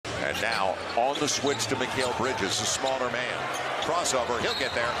And now on the switch to Mikal Bridges, a smaller man. Crossover, he'll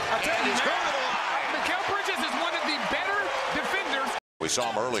get there. I'll tell you, He's going to the line. Mikal Bridges is one of the better defenders. We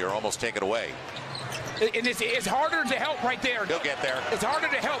saw him earlier almost take it away. And it's harder to help right there. He'll get there. It's harder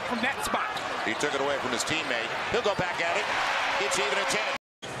to help from that spot. He took it away from his teammate. He'll go back at it. It's even at 10.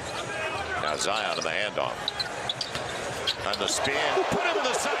 Now Zion in the handoff. On the spin. Put him in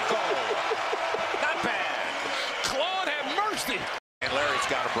the cycle. Not bad. Claude have mercy. And Larry's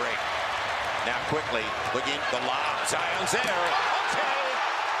got a break. Now quickly looking the lob. Zion's there. Okay.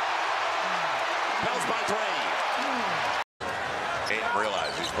 Pels by 3. Aiden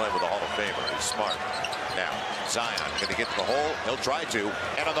realizes he's playing with a Hall of Famer. He's smart. Now Zion going to get to the hole. He'll try to.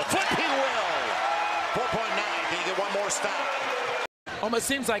 And on the flip he will. 4.9. Can he get one more stop? Almost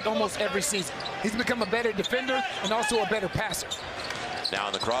seems like almost every season he's become a better defender and also a better passer. Now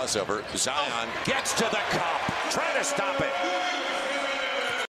in the crossover, Zion gets to the cup. Trying to stop it.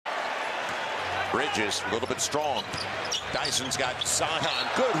 Bridges a little bit strong. Dyson's got Zion.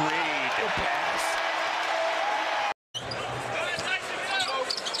 Good read. Good pass.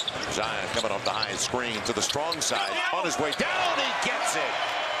 Zion coming off the high screen to the strong side. On his way down, he gets it.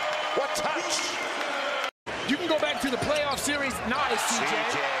 What touch. You can go back to the playoff series. Nice,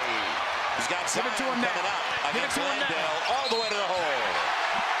 CJ. He's got Zion coming up against Landale all the way to the hole.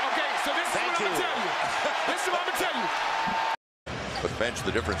 Okay, so this is what I'm going to tell you. This is what I'm going to tell you. But bench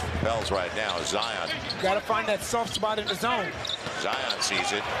the difference with the Pels right now is Zion. Got to find that soft spot in the zone. Zion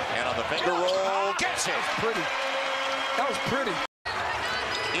sees it, and on the finger roll, gets it. That was pretty. That was pretty.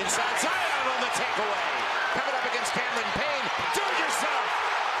 Inside Zion on the takeaway. Coming up against Cameron Payne. Do it yourself.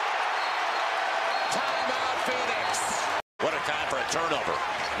 Timeout, Phoenix. What a time for a turnover.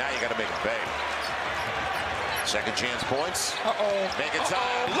 Now you got to make it pay. Second chance points. Uh-oh. Make it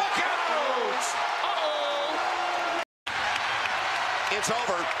time. Look out! Uh-oh. It's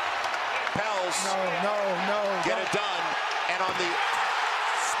over. Pels. No. Get it done. And on the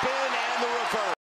spin and the reverse.